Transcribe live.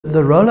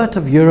The rollout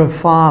of Euro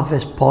 5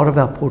 as part of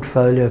our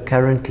portfolio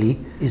currently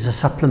is a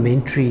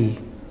supplementary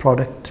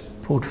product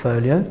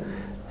portfolio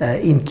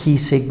in key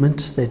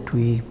segments that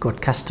we've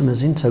got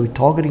customers in. So we're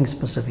targeting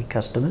specific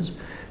customers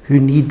who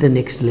need the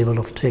next level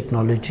of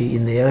technology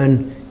in their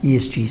own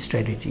ESG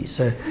strategy.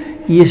 So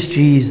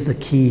ESG is the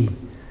key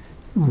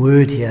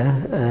word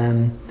here,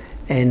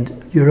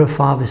 and Euro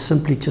 5 is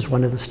simply just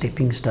one of the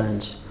stepping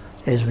stones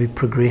as we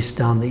progress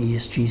down the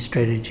ESG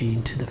strategy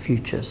into the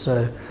future.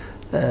 So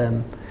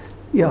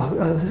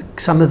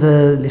some of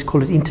the, let's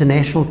call it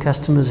international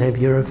customers, have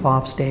Euro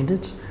 5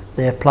 standards.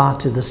 They apply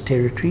to this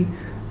territory,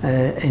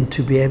 and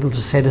to be able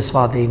to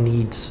satisfy their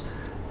needs,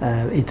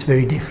 it's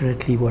very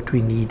definitely what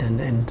we need.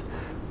 And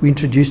we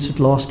introduced it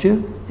last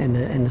year, and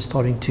it's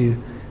starting to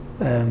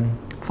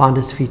find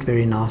its feet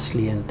very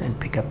nicely and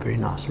pick up very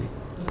nicely.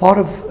 Part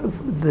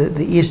of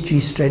the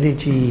ESG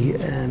strategy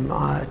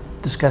I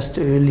discussed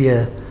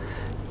earlier,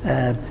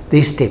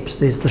 there's steps.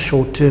 There's the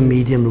short term,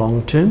 medium,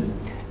 long term.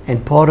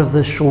 And part of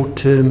the short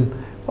term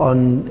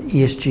on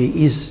ESG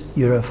is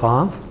Euro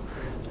 5,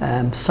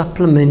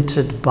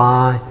 supplemented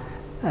by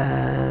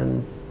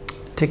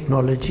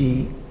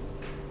technology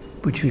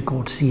which we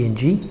call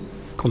CNG,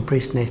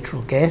 compressed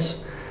natural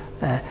gas.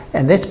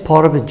 And that's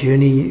part of a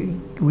journey.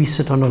 We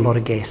sit on a lot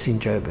of gas in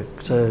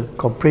Joburg. So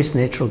compressed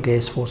natural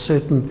gas for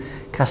certain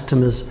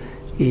customers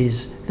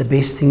is the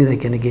best thing they're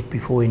going to get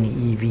before any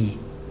EV,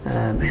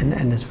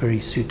 and it's very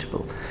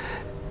suitable.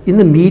 In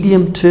the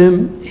medium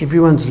term,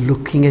 everyone's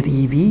looking at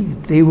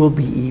EV. There will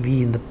be EV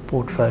in the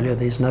portfolio,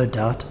 there's no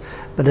doubt.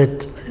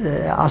 But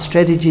our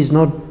strategy is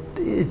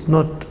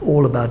not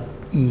all about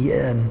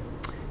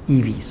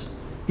EVs.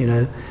 You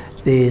know,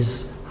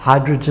 there's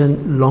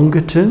hydrogen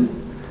longer term.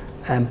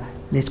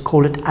 Let's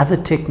call it other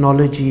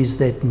technologies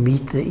that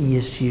meet the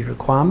ESG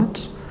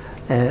requirements.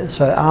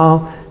 So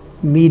our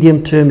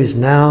medium term is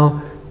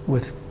now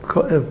with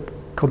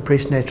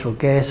compressed natural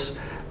gas.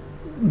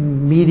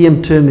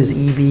 Medium term is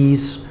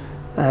EVs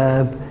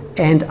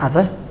and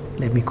other,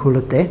 let me call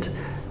it that.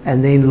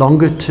 And then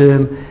longer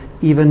term,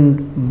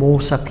 even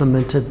more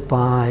supplemented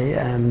by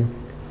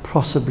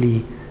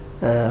possibly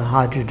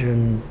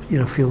hydrogen,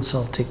 fuel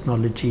cell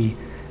technology.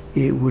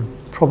 It would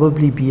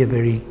probably be a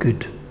very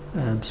good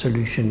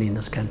solution in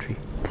this country.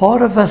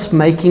 Part of us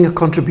making a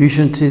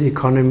contribution to the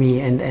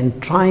economy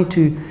and trying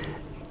to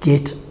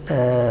get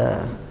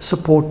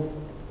support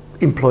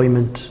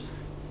employment,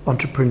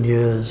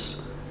 entrepreneurs.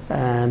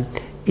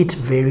 It's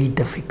very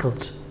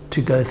difficult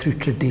to go through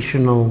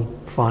traditional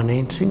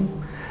financing.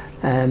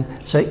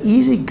 So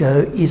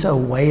EasyGo is a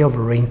way of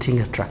renting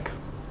a truck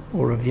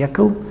or a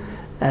vehicle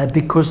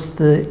because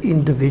the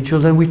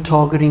individual, and we're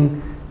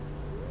targeting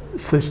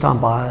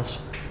first-time buyers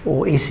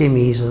or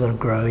SMEs that are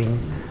growing.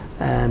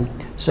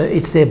 So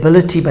it's the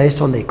ability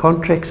based on their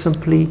contract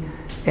simply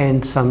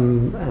and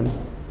some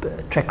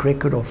track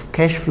record of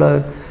cash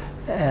flow,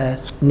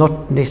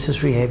 not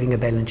necessarily having a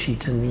balance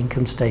sheet and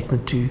income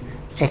statement to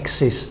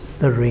access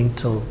the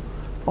rental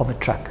of a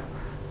truck.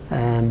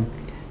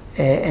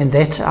 And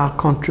that's our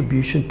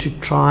contribution to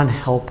try and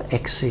help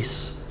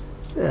access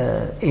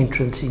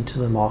entrance into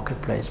the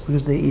marketplace,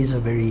 because there is a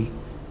very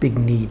big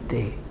need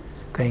there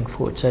going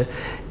forward. So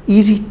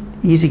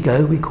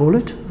EasyGo, we call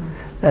it,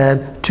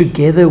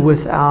 together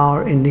with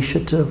our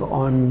initiative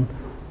on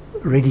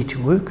Ready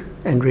to Work.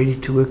 And Ready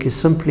to Work is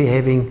simply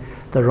having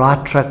the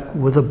right truck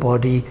with a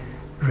body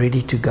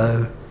ready to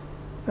go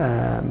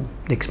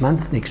next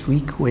month, next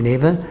week,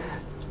 whenever,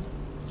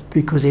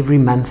 because every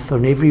month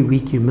or every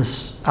week you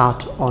miss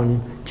out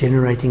on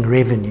generating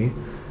revenue,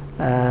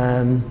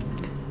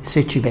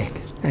 sets you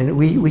back. And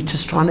we're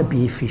just trying to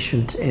be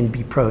efficient and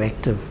be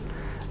proactive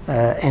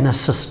and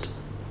assist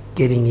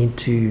getting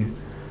into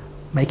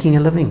making a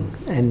living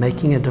and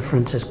making a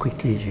difference as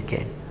quickly as you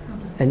can.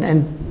 And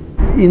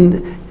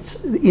in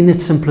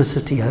its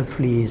simplicity,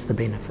 hopefully, is the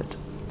benefit.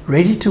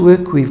 Ready to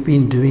Work we've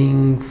been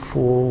doing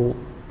for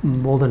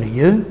more than a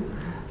year.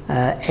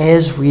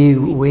 As we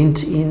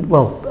went in,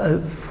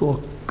 for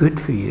a good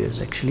few years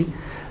actually,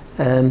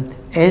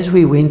 as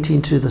we went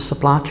into the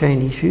supply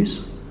chain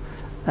issues,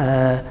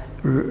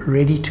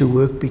 Ready to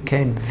Work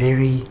became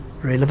very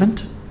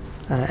relevant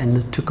and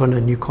it took on a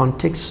new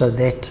context, so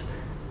that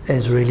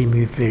has really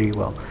moved very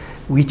well.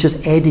 We're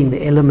just adding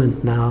the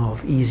element now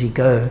of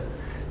EasyGo,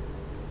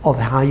 of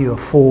how you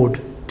afford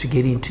to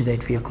get into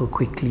that vehicle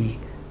quickly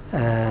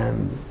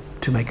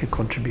to make a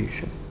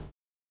contribution.